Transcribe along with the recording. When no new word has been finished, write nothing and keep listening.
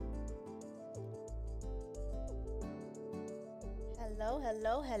Hello,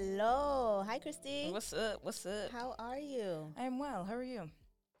 hello, hello. Hi, Christy. What's up? What's up? How are you? I am well. How are you?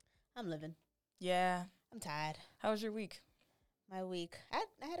 I'm living. Yeah. I'm tired. How was your week? My week. I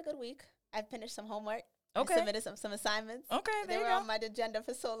had a good week. I finished some homework. Okay. I submitted some assignments. Okay, They there you were go. on my agenda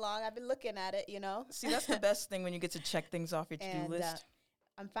for so long. I've been looking at it, See, that's the best thing when you get to check things off your to-do And list.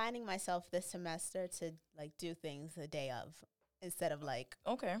 I'm finding myself this semester to like do things the day of instead of like,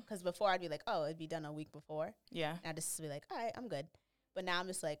 Okay. because before I'd be like, oh, it'd be done a week before. Yeah. And I'd just be like, all right, I'm good. But now I'm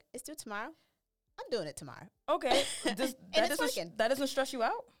just like, it's due tomorrow. I'm doing it tomorrow. Okay. Working. That doesn't stress you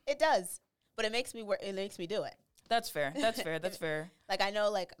out? It does, but it makes me work. It makes me do it. That's fair. That's fair. That's fair. Like, I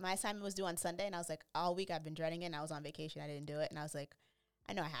know, like, my assignment was due on Sunday, and I was like, all week I've been dreading it, and I was on vacation. I didn't do it, and I was like,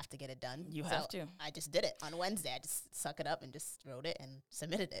 I know I have to get it done. You So have to. I just did it on Wednesday. I just suck it up and just wrote it and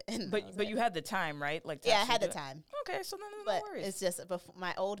submitted it. And But you had the time, right? Like, to yeah, I actually had the do it. time. Okay, so then no But worries. it's just, before,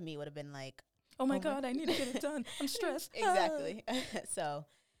 my old me would have been like, Oh my God, I need to get it done. I'm stressed. exactly. So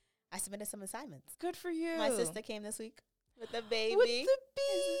I submitted some assignments. Good for you. My sister came this week with the baby. With the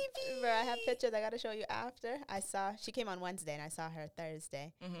baby. Bro, I have pictures I got to show you after. She came on Wednesday, and I saw her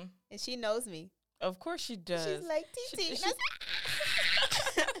Thursday. Mm-hmm. And she knows me. Of course she does. She's like, Titi.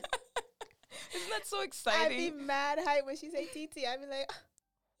 Isn't that so I'd exciting? be mad hype when she say TT. I'd be like,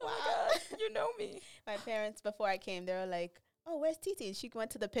 wow. Oh my God, you know me. My parents, before I came, they were like, oh, where's TT? And she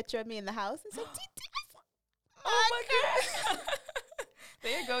went to the picture of me in the house and said, TT. Oh my God.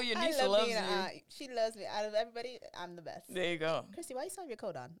 There you go. Your niece loves you. She loves me. Out of everybody, I'm the best. There you go. Christy, why you still have your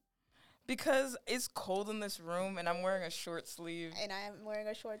coat on? Because it's cold in this room and I'm wearing a short sleeve. And I am wearing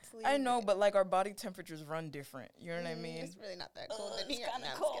a short sleeve. I know, but like our body temperatures run different. You know what I mean? It's really not that cold in here. Kind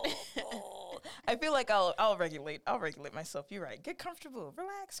of No, I'm just kidding. cold. I feel like I'll regulate myself. You're right. Get comfortable.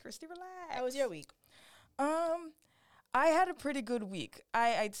 Relax, Christy. Relax. How was your week? I had a pretty good week.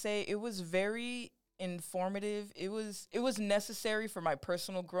 I'd say it was very informative. It was necessary for my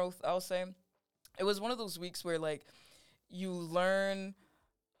personal growth, I'll say. It was one of those weeks where like you learn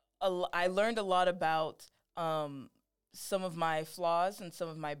I learned a lot about some of my flaws and some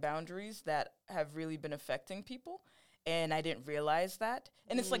of my boundaries that have really been affecting people, and I didn't realize that.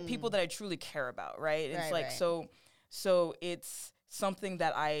 And it's like people that I truly care about, right? It's like right. so it's something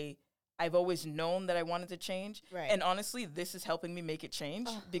that I've always known that I wanted to change. Right. And honestly, this is helping me make it change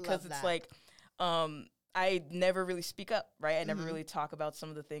because love it's that. like I never really speak up, right? I never really talk about some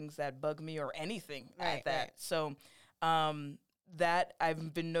of the things that bug me or anything Right, at that. right. So that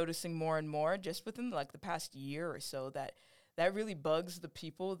I've been noticing more and more just within like the past year or so that really bugs the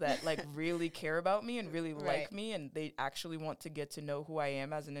people that like really care about me and really like Right. me, and they actually want to get to know who I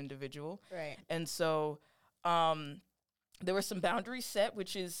am as an individual. Right. And so there were some boundaries set,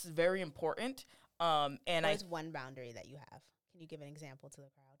 which is very important. And What is one boundary that you have? Can you give an example to the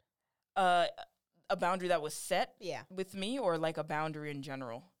crowd? a boundary that was set Yeah. with me, or like a boundary in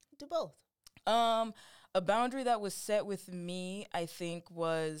general? Do both. A boundary that was set with me, I think,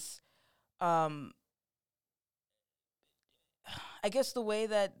 was, I guess the way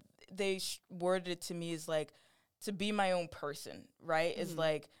that they worded it to me is like to be my own person, right? Is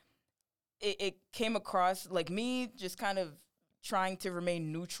like, it came across like me just kind of trying to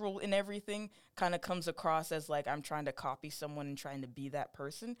remain neutral in everything kind of comes across as like I'm trying to copy someone and trying to be that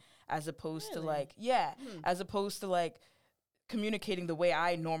person, as opposed to like, as opposed to like communicating the way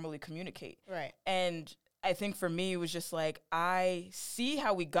I normally communicate. Right. And I think for me, it was just like, I see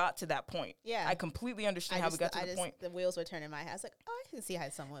how we got to that point. Yeah. I completely understand how we got to the point. The wheels were turning in my head. I was like, oh, I can see how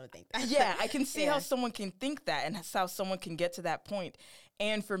someone would think that. Yeah, I can see Yeah. how someone can think that and how someone can get to that point.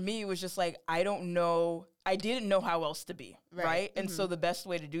 And for me, it was just like, I didn't know how else to be, right? And so the best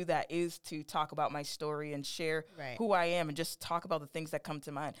way to do that is to talk about my story and share Right. who I am and just talk about the things that come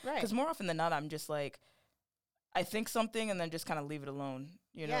to mind. Right. Because more often than not, I'm just like, I think something and then just kind of leave it alone.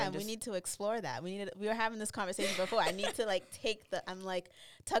 You know, Yeah, and we just, need to explore that. We were having this conversation before. I need to like I'm like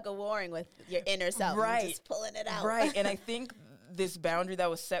tug of warring with your inner self. Right. And just pulling it out. Right. And I think this boundary that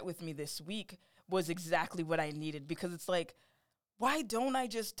was set with me this week was exactly what I needed, because it's like, why don't I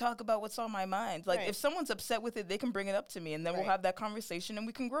just talk about what's on my mind? Like, Right. if someone's upset with it, they can bring it up to me, and then we'll Right. have that conversation and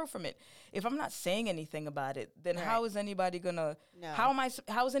we can grow from it. If I'm not saying anything about it, then Right. how is anybody gonna? No.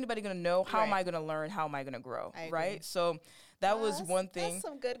 How is anybody gonna know? How am Right. I gonna learn? How am I gonna grow? I agree. Right. So that was That's- one thing. That's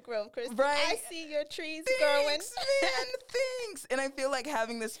some good growth, Christy. Right. I see your trees growing. Thanks, man. Thanks. And I feel like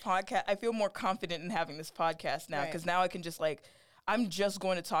having this podcast, I feel more confident in having this podcast now, Right. because now I can just like, I'm just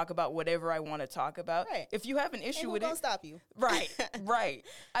going to talk about whatever I want to talk about. Right. If you have an issue And with who gonna it, stop you? right, right.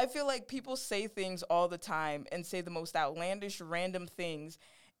 I feel like people say things all the time and say the most outlandish, random things,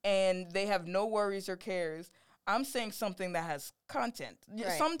 and they have no worries or cares I'm saying something that has content.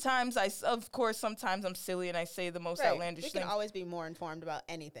 Right. Sometimes sometimes I'm silly and I say the most outlandish things. We can always be more informed about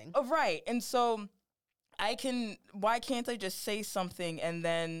anything. Oh, right. And so why can't I just say something and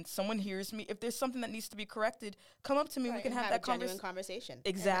then someone hears me? If there's something that needs to be corrected, come up to me. We can have that genuine conversation.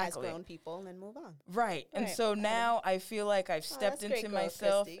 Exactly. As grown people and move on. Right. And so now I feel like I've stepped into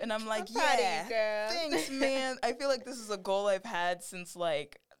myself and I'm like, yeah, girl. Thanks, man. I feel like this is a goal I've had since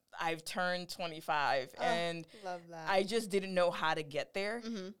like I've turned 25 and love that. I just didn't know how to get there.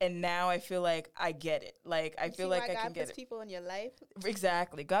 Mm-hmm. And now I feel like I get it. Like I feel like I can get it. God puts people in your life.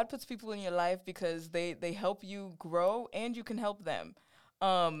 Exactly. God puts people in your life because they help you grow and you can help them.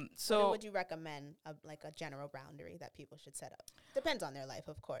 So what would you recommend like a general boundary that people should set up? Depends on their life,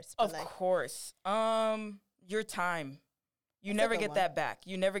 of course. Of course. Your time. You never get that back.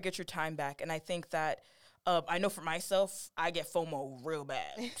 You never get your time back. And I think that I know for myself, I get FOMO real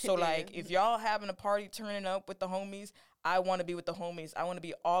bad. So, like, if y'all having a party turning up with the homies, I want to be with the homies. I want to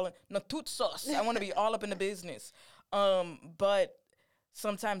be all in, no, toot sauce. I want to be all up in the business. But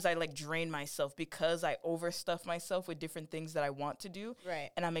sometimes I, like, drain myself because I overstuff myself with different things that I want to do. Right.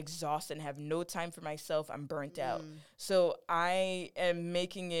 And I'm exhausted and have no time for myself. I'm burnt out. So, I am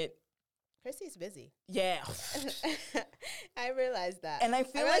making it. Chrissy's busy. Yeah. I realized that. And I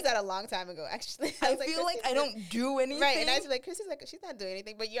realized that a long time ago, actually. I feel like I don't do anything. Right. And I was like, Chrissy's like, she's not doing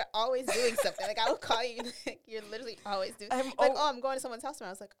anything, but you're always doing something. Like, I would call you, like, you're literally always doing I'm going to someone's house. And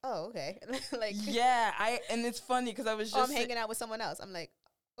I was like, oh, okay. Like, yeah. And it's funny because I was just. I'm hanging out with someone else. I'm like,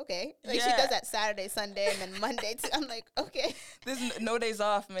 okay. Like, she does that Saturday, Sunday, and then Monday, too. I'm like, okay. There's no days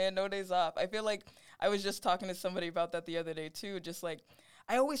off, man. No days off. I feel like I was just talking to somebody about that the other day, too. Just like,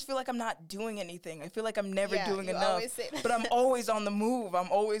 I always feel like I'm not doing anything. I feel like I'm never doing enough. But I'm always on the move.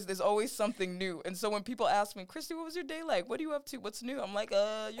 There's always something new. And so when people ask me, Christy, what was your day like? What are you up to? What's new? I'm like,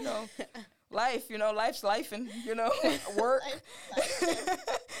 life, life's lifing, work.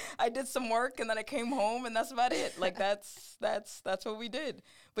 I did some work and then I came home and that's about it. Like that's what we did.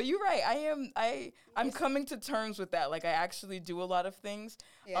 But you're right. I'm coming to terms with that. Like I actually do a lot of things.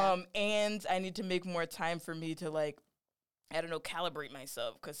 Yeah. And I need to make more time for me to like, I don't know, calibrate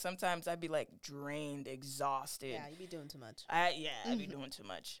myself because sometimes I'd be like drained, exhausted. Yeah, you'd be doing too much. I'd be doing too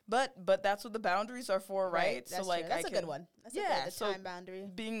much. But that's what the boundaries are for, right? So like that's a good one. That's a time boundary.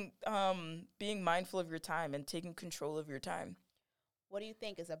 Being mindful of your time and taking control of your time. What do you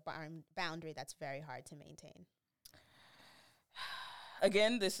think is a boundary that's very hard to maintain?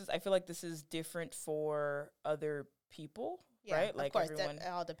 Again, I feel like this is different for other people. Yeah, right? Like of course, everyone. It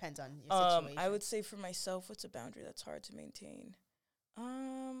all depends on your situation. I would say for myself, what's a boundary that's hard to maintain?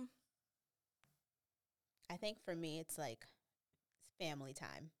 I think for me, it's like family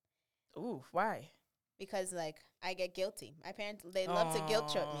time. Ooh, why? Because like I get guilty. My parents, they love to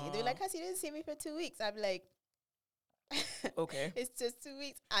guilt trip me. They're like, "Cause you didn't see me for 2 weeks." I'd be like, "Okay, it's just 2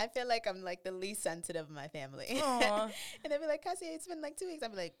 weeks." I feel like I'm like the least sensitive of my family. And they'd be like, "Cassie, it's been like 2 weeks." I'd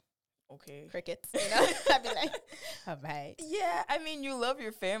be like, okay. Crickets, I'd be like, all right. Yeah, I mean, you love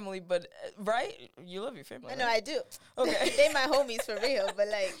your family, but, right? You love your family, No, I do. Okay. They my homies for real, but,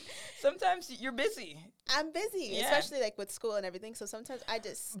 like. Sometimes you're busy. I'm busy, especially, like, with school and everything, so sometimes I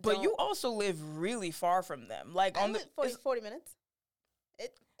just But you also live really far from them. Like, I live 40 minutes.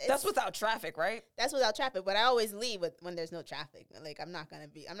 That's without traffic, right? That's without traffic, but I always leave when there's no traffic. Like I'm not gonna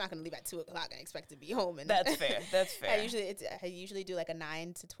leave at 2:00 and expect to be home. And that's fair. That's fair. I usually do like a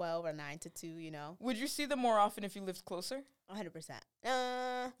 9 to 12 or 9 to 2. Would you see them more often if you lived closer? 100%.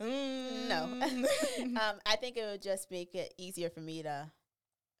 No. I think it would just make it easier for me to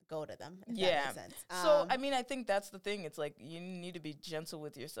go to them. If that makes sense. So, I mean, I think that's the thing. It's like you need to be gentle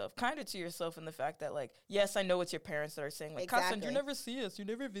with yourself, kinder to yourself in the fact that, like, yes, I know it's your parents that are saying, like, Kasan, you never see us. You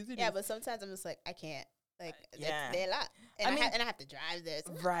never visit us. Yeah, but sometimes I'm just like, I can't. Like, they're a lot. And I have to drive this.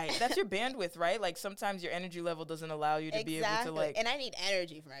 Right. That's your bandwidth, right? Like, sometimes your energy level doesn't allow you to be able to, like. And I need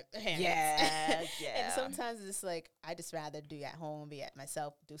energy for my parents. Yeah. And sometimes it's like, I just rather do at home, be at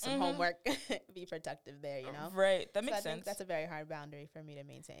myself, do some homework, be productive there, Right. That makes sense. I think that's a very hard boundary for me to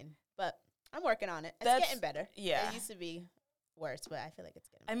maintain. But I'm working on it. It's getting better. Yeah. It used to be worse, but I feel like it's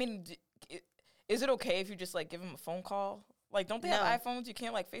getting better. I mean, is it okay if you just, like, give them a phone call? Like, don't they have iPhones? You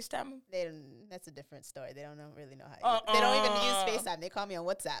can't, like, FaceTime them? They don't. That's a different story. They don't really know how. They don't even use FaceTime. They call me on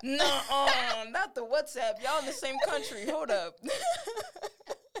WhatsApp. No, not the WhatsApp. Y'all in the same country. Hold up.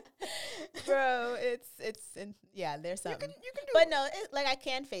 Bro, there's something. You can do but no, like, I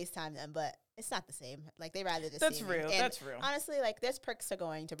can FaceTime them, but it's not the same. Like, they rather just That's real. That's real. Honestly, like, there's perks to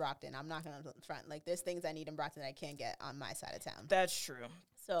going to Brockton. I'm not going to front. Like, there's things I need in Brockton that I can't get on my side of town. That's true.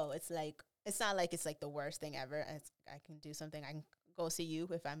 So, it's like, it's not like it's, like, the worst thing ever. I can do something. I can go see you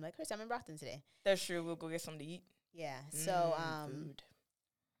if I'm like, Chris, I'm in Brockton today. That's true. We'll go get something to eat. Yeah. So, food.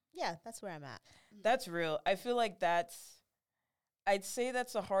 Yeah, that's where I'm at. That's real. I feel like I'd say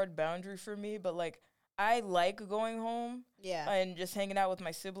that's a hard boundary for me, but like I like going home. Yeah. And just hanging out with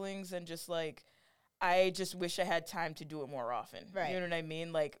my siblings and just like I just wish I had time to do it more often. Right. You know what I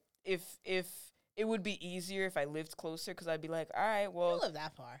mean? Like if it would be easier if I lived closer because I'd be like, all right, well, I don't live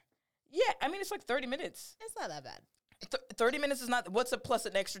that far. Yeah, I mean it's like 30 minutes. It's not that bad. 30 minutes is not, what's a plus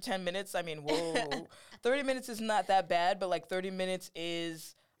an extra 10 minutes? I mean, whoa. 30 minutes is not that bad, but like 30 minutes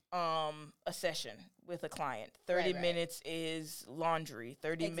is a session with a client. 30 minutes is laundry.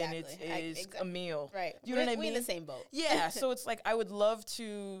 30 minutes is a meal. Right. You know what I mean? We're in the same boat. Yeah, so it's like I would love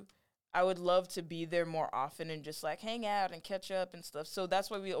to be there more often and just like hang out and catch up and stuff. So that's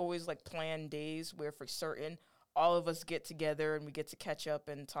why we always like plan days where for certain all of us get together and we get to catch up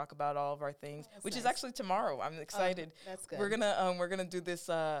and talk about all of our things, which is actually tomorrow. I'm excited. That's good. We're gonna do this.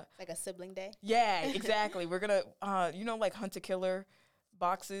 Like a sibling day. Yeah, exactly. We're gonna like Hunt a Killer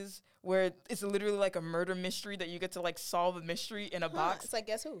boxes where it's literally like a murder mystery that you get to like solve a mystery in a box. It's like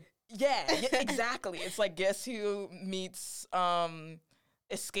Guess Who. Yeah, exactly. It's like Guess Who meets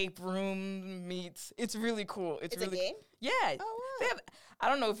escape room meets. It's really cool. It's really a game? Yeah. Oh, wow. I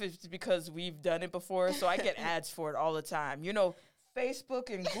don't know if it's because we've done it before, so I get ads for it all the time. You know,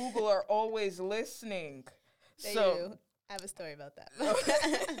 Facebook and Google are always listening. They do. I have a story about that.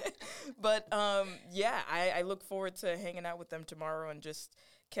 But yeah, I look forward to hanging out with them tomorrow and just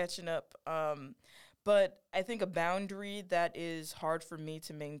catching up. But I think a boundary that is hard for me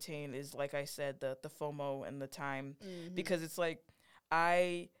to maintain is, like I said, the FOMO and the time, because it's like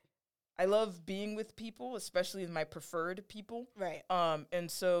I love being with people, especially my preferred people. Right. And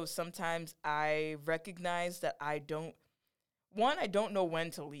so sometimes I recognize that I don't know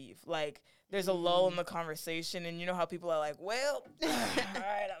when to leave. Like, there's a lull in the conversation, and you know how people are like, well, all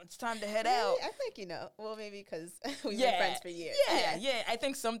right, it's time to head out. I think you know. Well, maybe because we've been friends for years. Yeah. I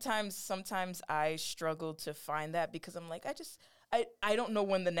think sometimes I struggle to find that because I'm like, I don't know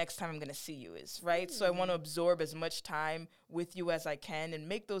when the next time I'm going to see you is, right? So I want to absorb as much time with you as I can and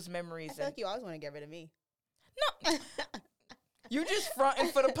make those memories. I feel like you always want to get rid of me. No. You just fronting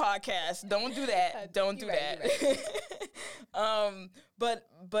for the podcast. Don't do that. Don't do that. Right.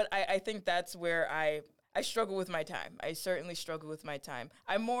 But I think that's where I struggle with my time. I certainly struggle with my time.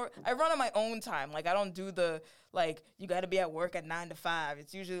 I run on my own time. Like, I don't do the, like, you got to be at work at 9 to 5.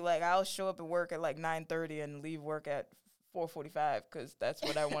 It's usually like I'll show up at work at like 9:30 and leave work at 4:45 because that's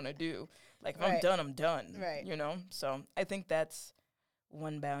what I want to do. Like, if I'm done, I'm done. Right. You know? So I think that's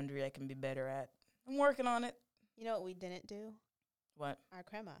one boundary I can be better at. I'm working on it. You know what we didn't do? What? Our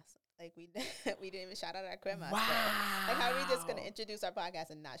Kremas. Like, we didn't even shout out our Kremas. Wow. Like, how are we just going to introduce our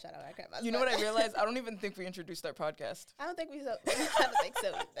podcast and not shout out our Kremas? You know what I realized? I don't even think we introduced our podcast. I don't think so either. But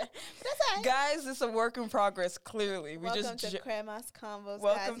that's all right. Guys, it's a work in progress, clearly. Welcome to Kremas Convos,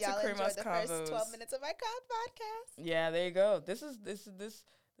 Welcome guys. Y'all to Kremas enjoyed Convos. The first 12 minutes of our podcast. Yeah, there you go. This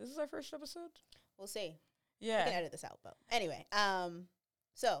is our first episode? We'll see. Yeah. We can edit this out, but anyway.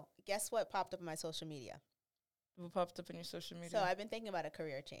 So, guess what popped up on my social media? What popped up in your social media? So, I've been thinking about a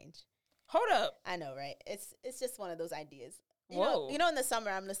career change. Hold up. I know, right? It's just one of those ideas. Whoa. You know, in the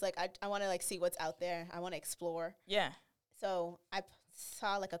summer, I'm just like, I want to like see what's out there. I want to explore. Yeah. So I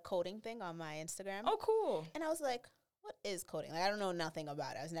saw like a coding thing on my Instagram. Oh, cool. And I was like, what is coding? Like, I don't know nothing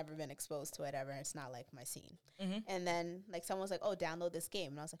about it. I've never been exposed to it ever. It's not like my scene. Mm-hmm. And then like someone was like, oh, download this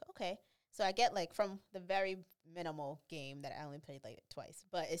game. And I was like, okay. So I get like from the very minimal game that I only played like twice,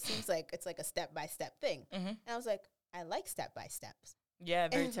 but it seems like it's like a step-by-step thing. Mm-hmm. And I was like, I like step-by-steps. Yeah,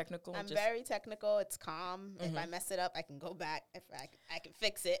 very technical. I'm very technical. It's calm. Mm-hmm. If I mess it up, I can go back. If I can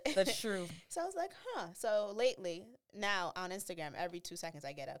fix it. That's true. So I was like, So lately, now on Instagram, every 2 seconds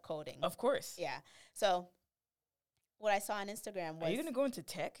I get a coding. Of course. Yeah. So what I saw on Instagram was... Are you going to go into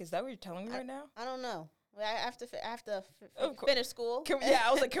tech? Is that what you're telling me right now? I don't know. Well, I have to finish school.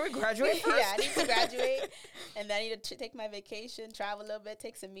 I was like, can we graduate first? Yeah, I need to graduate. And then I need to take my vacation, travel a little bit,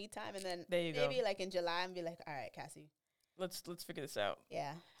 take some me time. And then maybe like in July, and be like, all right, Cassie. Let's figure this out.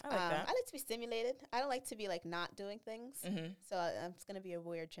 Yeah. I like that. I like to be stimulated. I don't like to be like not doing things. Mm-hmm. So it's going to be a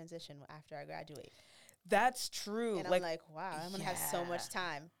weird transition after I graduate. That's true. And I'm like, wow, I'm going to have so much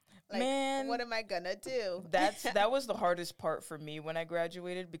time. Like, man, what am I going to do? That was the hardest part for me when I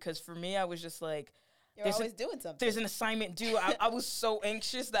graduated, because for me, I was just like, you're always doing something. There's an assignment due. I was so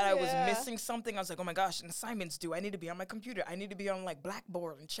anxious that I was missing something. I was like, oh my gosh, an assignment's due. I need to be on my computer. I need to be on like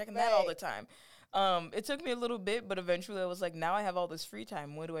Blackboard and checking that all the time. It took me a little bit, but eventually I was like, now I have all this free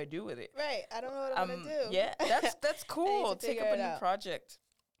time. What do I do with it? Right. I don't know what I'm going to do. Yeah, that's cool. Take up a new project.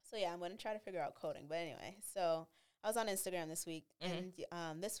 So yeah, I'm going to try to figure out coding. But anyway, so I was on Instagram this week, and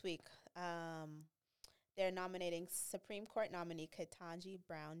this week they're nominating Supreme Court nominee Ketanji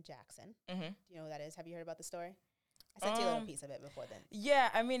Brown Jackson. Do you know who that is? Have you heard about the story? I sent you a little piece of it before then. Yeah,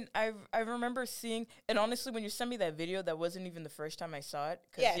 I mean, I remember seeing, and honestly, when you sent me that video, that wasn't even the first time I saw it.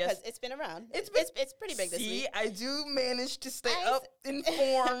 Yeah, because it's been around. It's pretty big this week. See, I do manage to stay up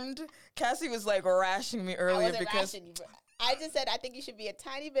informed. Cassie was like rashing me earlier because you, I just said I think you should be a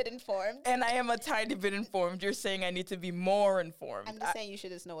tiny bit informed. And I am a tiny bit informed. You're saying I need to be more informed. I'm just saying you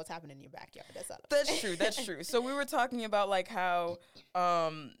should just know what's happening in your backyard. That's all. That's true. That's true. So we were talking about like how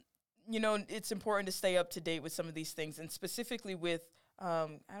you know, it's important to stay up to date with some of these things, and specifically with, I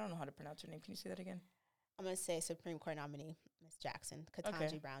don't know how to pronounce her name. Can you say that again? I'm going to say Supreme Court nominee, Ms. Jackson,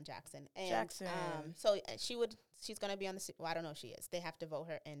 Ketanji Brown Jackson. And, Jackson. So she's going to be on the, well, I don't know if she is. They have to vote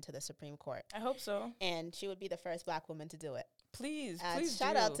her into the Supreme Court. I hope so. And she would be the first Black woman to do it. Please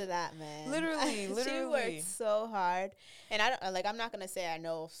shout out to that, man. Literally. She worked so hard. And I'm not going to say I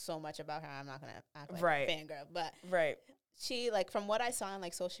know so much about her. I'm not going to act like a fangirl. But she, like, from what I saw on,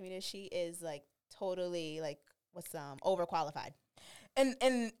 like, social media, she is, like, totally, like, overqualified.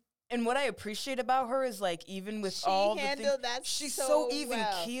 And what I appreciate about her is, like, even with all the things, she's so even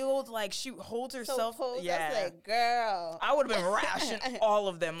keeled. Like, she holds herself. Yeah, like, girl, I would have been rashing all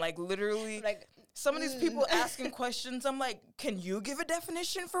of them. Like, literally, like some of these people asking questions. I'm like, can you give a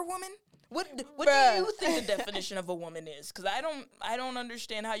definition for woman? What do you think the definition of a woman is? Because I don't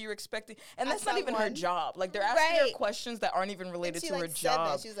understand how you're expecting, and that's not even her job. Like, they're asking her questions that aren't even related to her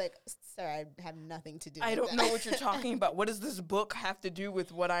job. She was like, "Sir, I have nothing to do. I don't know what you're talking about. What does this book have to do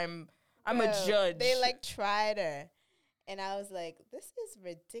with what I'm a judge?" They like tried her, and I was like, "This is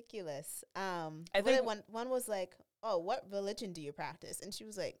ridiculous." I think one was like, "Oh, what religion do you practice?" And she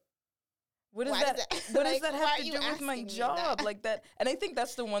was like, What does that have to do with my job? Like that. And I think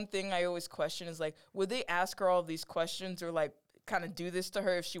that's the one thing I always question is like, would they ask her all these questions or like kind of do this to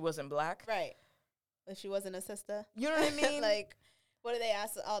her if she wasn't Black? Right. If she wasn't a sister. You know what I mean? Like, what do they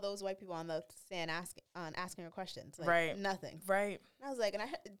ask all those white people on the stand asking her questions? Like, right. Nothing. Right. And I was like,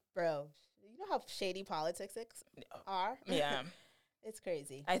 bro, you know how shady politics are? Yeah. It's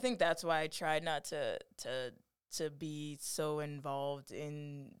crazy. I think that's why I tried not to be so involved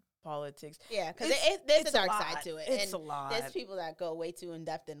in politics. Yeah, because there's a dark side to it. It's a lot. There's people that go way too in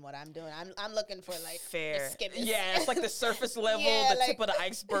depth in what I'm doing. I'm looking for like fair. The yeah, it's like the surface level, the tip of the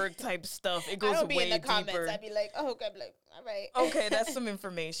iceberg type stuff. It goes way deeper. I don't be in the comments. I'd be like, oh, okay, like, all right. Okay, that's some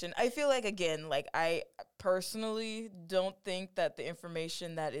information. I feel like, again, like I personally don't think that the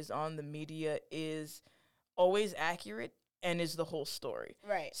information that is on the media is always accurate and is the whole story.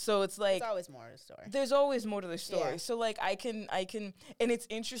 Right. So it's like, there's always more to the story. There's always more to the story. Yeah. So like I can, and it's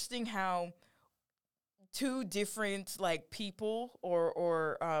interesting how two different like people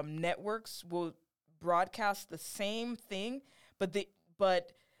or networks will broadcast the same thing, but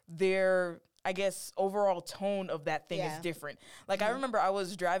their, I guess, overall tone of that thing is different. Like, I remember I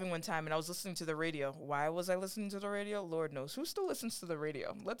was driving one time and I was listening to the radio. Why was I listening to the radio? Lord knows. Who still listens to the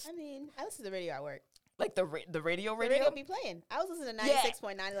radio? I listen to the radio at work. Like the radio? The radio be playing. I was listening to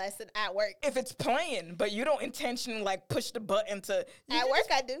 96.9 lesson at work. If it's playing, but you don't intentionally, like, push the button to... At work,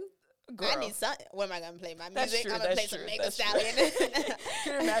 I do. Girl. I need something. What am I going to play? My music? True, I'm going to play some Meg Thee Stallion.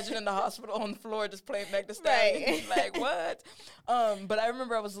 Can you imagine in the hospital on the floor just playing Meg Thee Stallion? Like, what? But I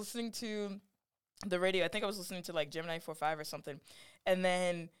remember I was listening to the radio. I think I was listening to, like, Gemini 4.5 or something. And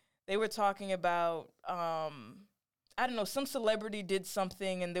then they were talking about... I don't know, some celebrity did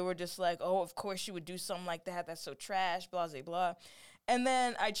something and they were just like, oh, of course you would do something like that. That's so trash, blah, blah, blah. And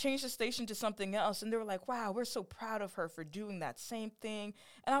then I changed the station to something else and they were like, wow, we're so proud of her for doing that same thing.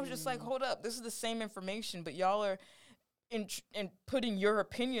 And I was just like, hold up, this is the same information, but y'all are in putting your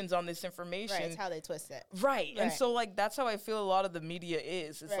opinions on this information. Right, it's how they twist it. Right. And so, like, that's how I feel a lot of the media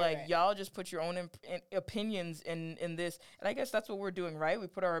is. It's y'all just put your own opinions in this. And I guess that's what we're doing, right? We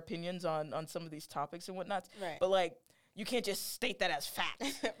put our opinions on some of these topics and whatnot. Right. But, like, you can't just state that as fact.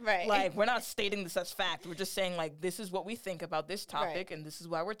 Right. Like, we're not stating this as fact. We're just saying, like, this is what we think about this topic and this is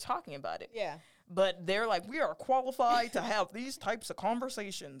why we're talking about it. Yeah. But they're like, we are qualified to have these types of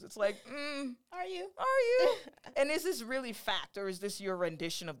conversations. It's like, Are you? And is this really fact, or is this your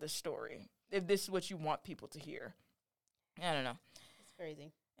rendition of the story? If this is what you want people to hear. I don't know. It's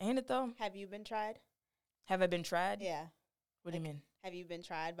crazy. Ain't it, though? Have you been tried? Have I been tried? Yeah. What do you mean? Have you been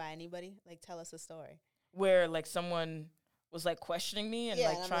tried by anybody? Like, tell us a story. Where, like, someone was, like, questioning me and,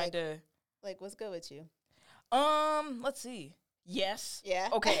 like, trying to... Like, what's good with you? Let's see. Yes. Yeah.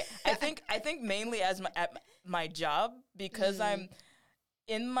 Okay. I think mainly at my job, because I'm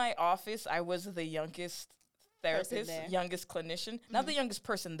in my office. I was the youngest therapist, youngest clinician. Not the youngest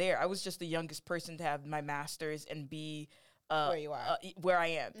person there. I was just the youngest person to have my master's and be where you are, where I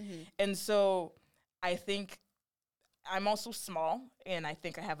am. And so I think I'm also small, and I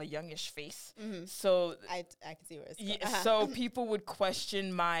think I have a youngish face. So I can see where it's going. So people would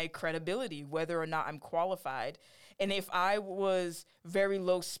question my credibility, whether or not I'm qualified. And if I was very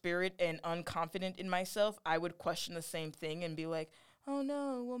low spirit and unconfident in myself, I would question the same thing and be like, oh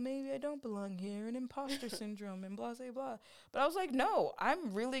no, well maybe I don't belong here, and imposter syndrome and blah, blah, blah. But I was like, no,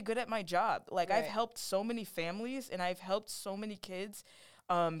 I'm really good at my job. Like I've helped so many families, and I've helped so many kids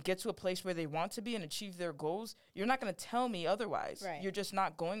get to a place where they want to be and achieve their goals. You're not going to tell me otherwise. Right. You're just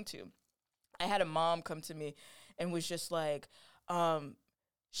not going to. I had a mom come to me and was just like,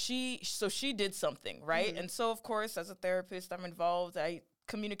 she did something, right? And so, of course, as a therapist, I'm involved. I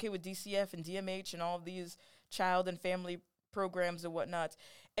communicate with DCF and DMH and all of these child and family programs and whatnot.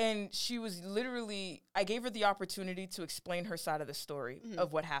 And she was literally, I gave her the opportunity to explain her side of the story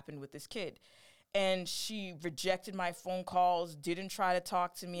of what happened with this kid. And she rejected my phone calls, didn't try to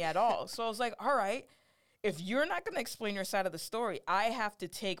talk to me at all. So I was like, all right, if you're not going to explain your side of the story, I have to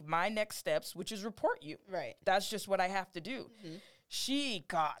take my next steps, which is report you. Right. That's just what I have to do. She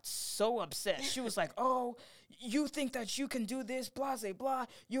got so upset. She was like, oh, you think that you can do this, blah, blah, blah.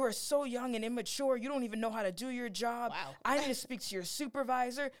 You are so young and immature. You don't even know how to do your job. Wow. I need to speak to your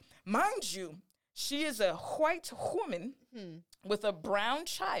supervisor. Mind you, she is a white woman with a brown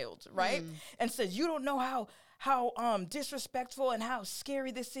child, right? And says, you don't know how disrespectful and how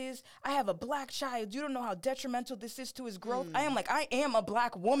scary this is. I have a black child. You don't know how detrimental this is to his growth. I am like, I am a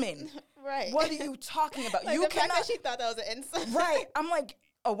black woman. Right. What are you talking about? Like you the fact that she thought that was an insult. Right. I'm like,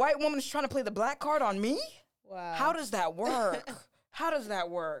 a white woman is trying to play the black card on me? Wow. How does that work? How does that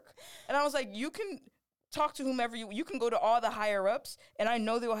work? And I was like, you can talk to whomever you can go to all the higher ups, and I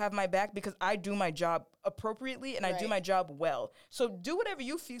know they will have my back because I do my job appropriately and I do my job well. So do whatever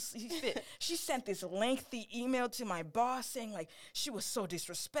you feel fit. She sent this lengthy email to my boss saying like she was so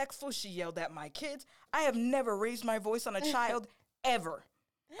disrespectful. She yelled at my kids. I have never raised my voice on a child ever.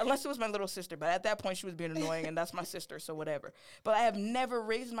 Unless it was my little sister, but at that point she was being annoying, and that's my sister, so whatever. But I have never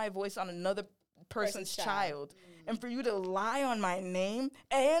raised my voice on another person's child. And for you to lie on my name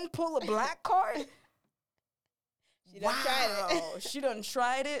and pull a black card? She done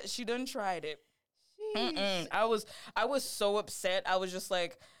tried it. She done tried it. I was so upset. I was just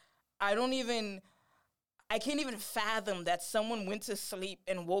like, I can't even fathom that someone went to sleep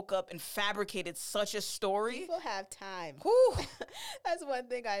and woke up and fabricated such a story. People have time. Whew. That's one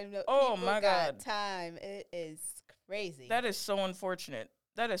thing I know. Oh People my got God. time. It is crazy. That is so unfortunate.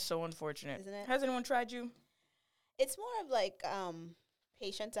 Isn't it? Has anyone tried you? It's more of like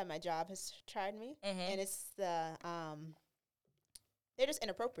patients at my job has tried me, and it's they're just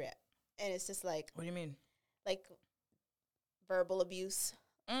inappropriate, and it's just like, what do you mean? Like verbal abuse,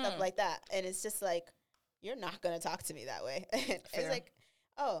 stuff like that, and it's just like, you're not gonna talk to me that way. It's like,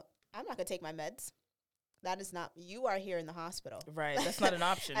 oh, I'm not gonna take my meds. That is not, you are here in the hospital. Right, that's not an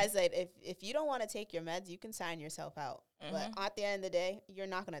option. I said, if you don't want to take your meds, you can sign yourself out. But at the end of the day, you're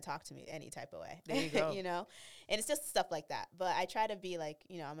not going to talk to me any type of way. There you go. You know? And it's just stuff like that. But I try to be like,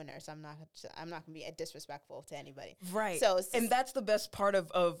 you know, I'm a nurse. I'm not going to be disrespectful to anybody. Right. So and that's the best part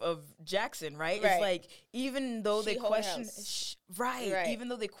of Jackson, right? It's like, even though they questioned, even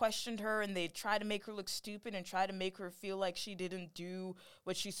though they questioned her and they tried to make her look stupid and try to make her feel like she didn't do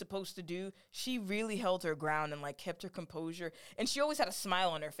what she's supposed to do, she really held her ground and like kept her composure. And she always had a smile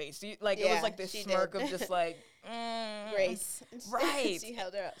on her face. Like, it was like this smirk of just like, grace. Right. She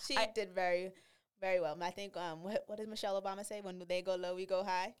held her up. She did very, very well. I think, what did Michelle Obama say? When they go low, we go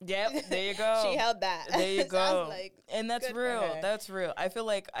high. Yep, there you go. She held that. There you So go. I was like, and that's real. That's real. I feel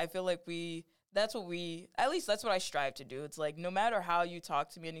like that's what I strive to do. It's like, no matter how you talk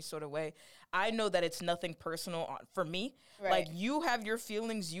to me any sort of way, I know that it's nothing personal for me. Right. Like, you have your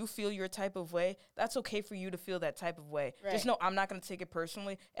feelings, you feel your type of way. That's okay for you to feel that type of way. Right. Just know I'm not going to take it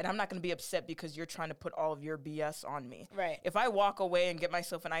personally, and I'm not going to be upset because you're trying to put all of your BS on me. Right. If I walk away and get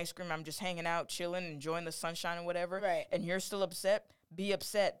myself an ice cream, I'm just hanging out, chilling, enjoying the sunshine or whatever, right, and you're still upset, be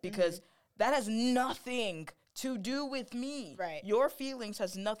upset, because that has nothing to do with me. Right. Your feelings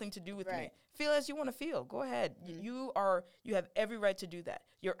has nothing to do with me. Feel as you want to feel. Go ahead. You have every right to do that.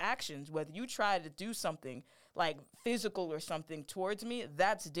 Your actions, whether you try to do something like physical or something towards me,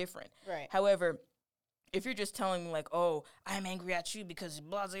 that's different. Right. However, if you're just telling me like, oh, I'm angry at you because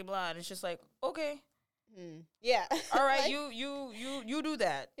blah, blah, blah, and it's just like, okay. Yeah. All right, like, you do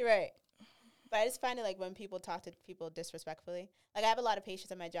that. Right. But I just find it like when people talk to people disrespectfully. Like, I have a lot of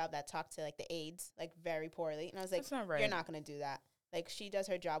patients at my job that talk to like the aides like very poorly, and I was like, that's not right. You're not gonna do that. like she does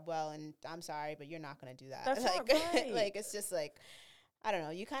her job well, and I'm sorry, but you're not gonna do that. That's like, not right. like it's just like, I don't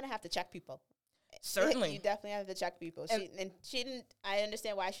know. You kind of have to check people. Certainly, you definitely have to check people. She didn't. I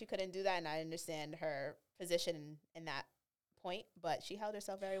understand why she couldn't do that, and I understand her position in that point, but she held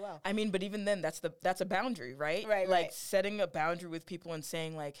herself very well. I mean, but even then, that's a boundary, right? Right. Like setting a boundary with people and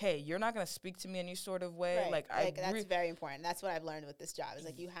saying like, hey, you're not gonna speak to me any sort of way. Right. Like that's very important. That's what I've learned with this job. Is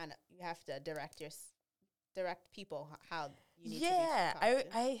like you have to direct people how you need to be. Yeah,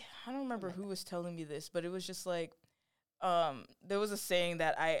 I don't remember who was telling me this, but it was just like, there was a saying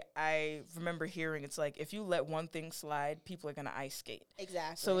that I remember hearing. It's like, if you let one thing slide, people are gonna ice skate.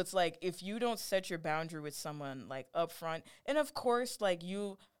 Exactly. So it's like, if you don't set your boundary with someone like up front, and of course, like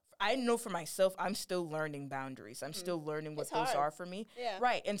I know for myself, I'm still learning boundaries. I'm still learning what those are for me. Yeah.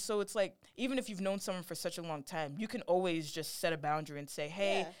 Right. And so it's like, even if you've known someone for such a long time, you can always just set a boundary and say,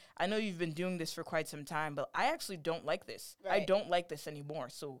 hey, I know you've been doing this for quite some time, but I actually don't like this. Right. I don't like this anymore.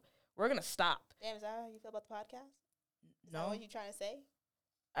 So we're going to stop. Damn, is that how you feel about the podcast? Is no. that what you trying to say?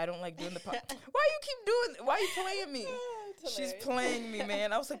 I don't like doing the podcast. Why are you playing me? She's playing me,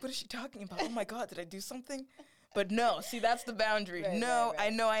 man. I was like, what is she talking about? Oh my God, did I do something? But no, see, that's the boundary. Right. I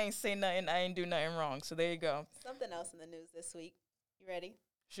know I ain't say nothing. I ain't do nothing wrong. So there you go. Something else in the news this week. You ready?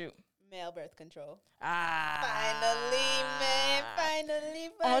 Shoot. Male birth control. Finally, man. Finally.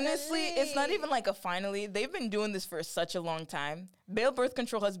 Honestly, it's not even like a finally. They've been doing this for such a long time. Male birth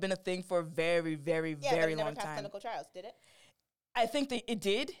control has been a thing for a very, very, very long time. Yeah, but it never passed clinical trials, did it? I think it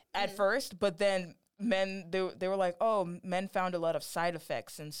did at first, but then men, they were like, oh, men found a lot of side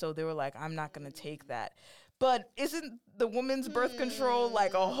effects, and so they were like, I'm not going to take that. But isn't the woman's birth control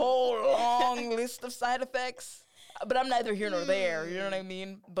like a whole long list of side effects? But I'm neither here nor there. You know what I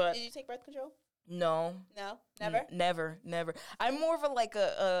mean? But did you take birth control? No. No? Never? Never. I'm more of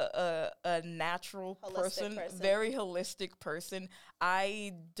a natural person, very holistic person.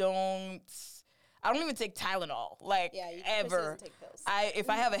 I don't even take Tylenol, like, ever. Take pills. If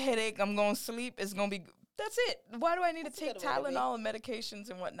I have a headache, I'm going to sleep. It's going to be, that's it. Why do I need to take Tylenol and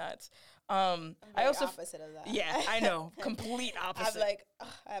medications and whatnot? I'm very opposite of that. Yeah, I know. Complete opposite. I'm like,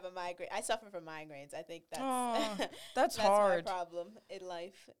 I have a migraine. I suffer from migraines. I think that's hard. My problem in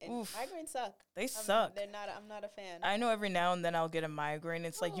life. And migraines suck. They suck. I'm not a fan. I know every now and then I'll get a migraine.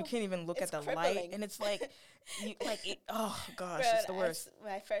 It's like you can't even look at the light, and it's like, oh gosh, it's the worst.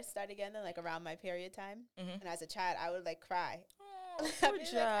 When I first started getting them, like around my period time, and as a child, I would like cry. Oh, poor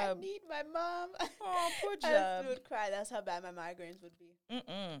job. Like, I need my mom. Oh, poor job. I would cry. That's how bad my migraines would be.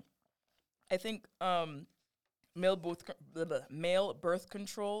 I think male birth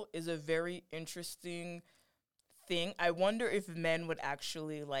control is a very interesting thing. I wonder if men would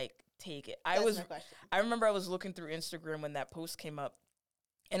actually like take it. I remember I was looking through Instagram when that post came up,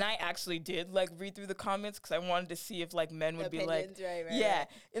 and I actually did like read through the comments because I wanted to see if like men would be like, right.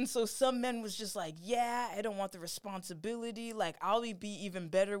 And so some men was just like, yeah, I don't want the responsibility. Like, I'll be even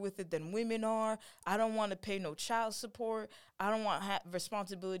better with it than women are. I don't want to pay no child support. I don't want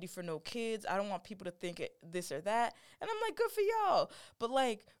responsibility for no kids. I don't want people to think this or that. And I'm like, good for y'all. But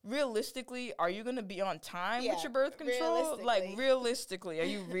like, realistically, are you gonna be on time with your birth control? Like, realistically, are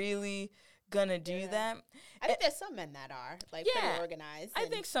you really gonna do that? I think there's some men that are like pretty organized. I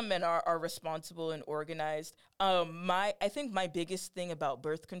think some men are responsible and organized. I think my biggest thing about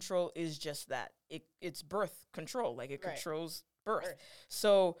birth control is just that it's birth control. Like, it controls birth.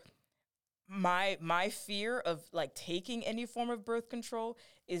 So my fear of like taking any form of birth control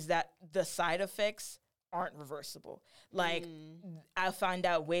is that the side effects aren't reversible. Like, I'll find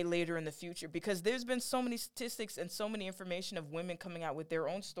out way later in the future, because there's been so many statistics and so many information of women coming out with their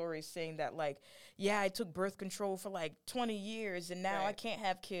own stories saying that like, yeah, I took birth control for like 20 years and now I can't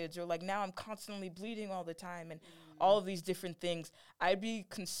have kids, or like now I'm constantly bleeding all the time, and all of these different things. I'd be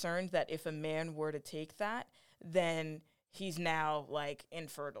concerned that if a man were to take that, then he's now like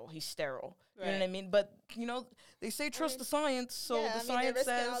infertile, he's sterile. You know what I mean? But you know, they say trust the science, so the science they're says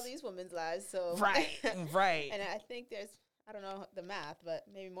risking all these women's lives. So right. And I think there's, I don't know the math, but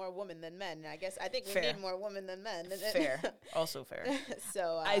maybe more women than men. I think we need more women than men. Fair, also fair.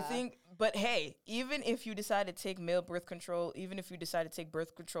 So I think, but hey, even if you decide to take male birth control, even if you decide to take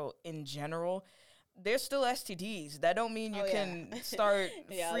birth control in general, there's still STDs. That don't mean you can start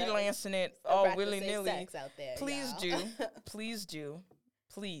freelancing it all willy-nilly. Please do. Please do.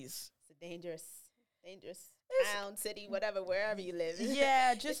 Please. It's a dangerous town, city, whatever, wherever you live.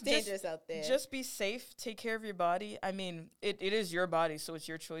 Yeah, it's dangerous out there. Just be safe. Take care of your body. I mean, it is your body, so it's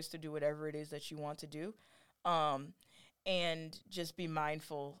your choice to do whatever it is that you want to do. And just be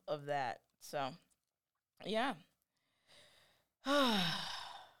mindful of that. So, yeah.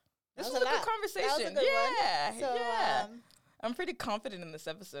 This was a good conversation. That was a good one. So, I'm pretty confident in this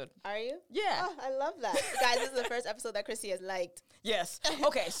episode. Are you? Yeah. Oh, I love that. Guys, this is the first episode that Chrissy has liked. Yes.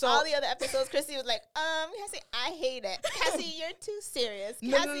 Okay, so all the other episodes, Chrissy was like, Cassie, I hate it. Cassie, you're too serious.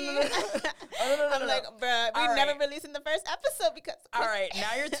 Cassie, I'm like, bruh, we never released in the first episode because. All right,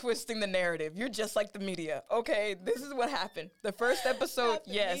 now you're twisting the narrative. You're just like the media. Okay, this is what happened. The first episode,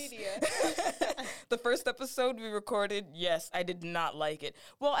 yes. The first episode we recorded, yes, I did not like it.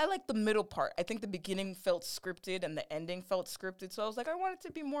 Well, I like the middle part. I think the beginning felt scripted and the ending felt scripted. So I was like, I want it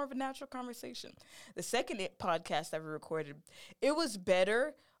to be more of a natural conversation. The second podcast that we recorded, it was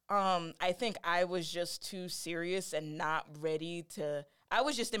better. I think I was just too serious and not ready to. I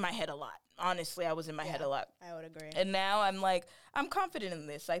was just in my head a lot. Honestly, I was in my head a lot. I would agree. And now I'm like, I'm confident in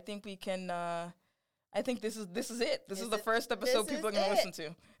this. I think we can. I think this is it. This is the first episode people are going to listen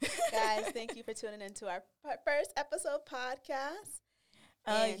to. Guys, thank you for tuning into our first episode podcast.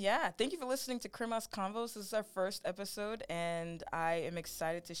 Yeah, thank you for listening to Kremas Convos. This is our first episode, and I am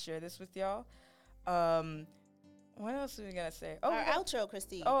excited to share this with y'all. What else are we gonna say? Our outro,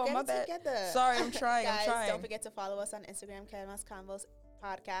 Christy. Oh, my bad. Sorry, I'm trying. Guys, don't forget to follow us on Instagram, Kremas Convos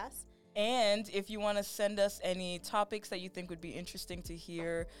Podcast. And if you want to send us any topics that you think would be interesting to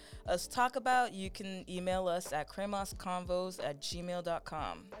hear us talk about, you can email us at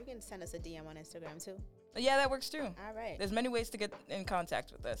kremasconvos@gmail.com. Or you can send us a DM on Instagram, too. Yeah, that works, too. All right. There's many ways to get in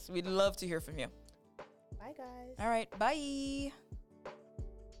contact with us. We'd love to hear from you. Bye, guys. All right. Bye.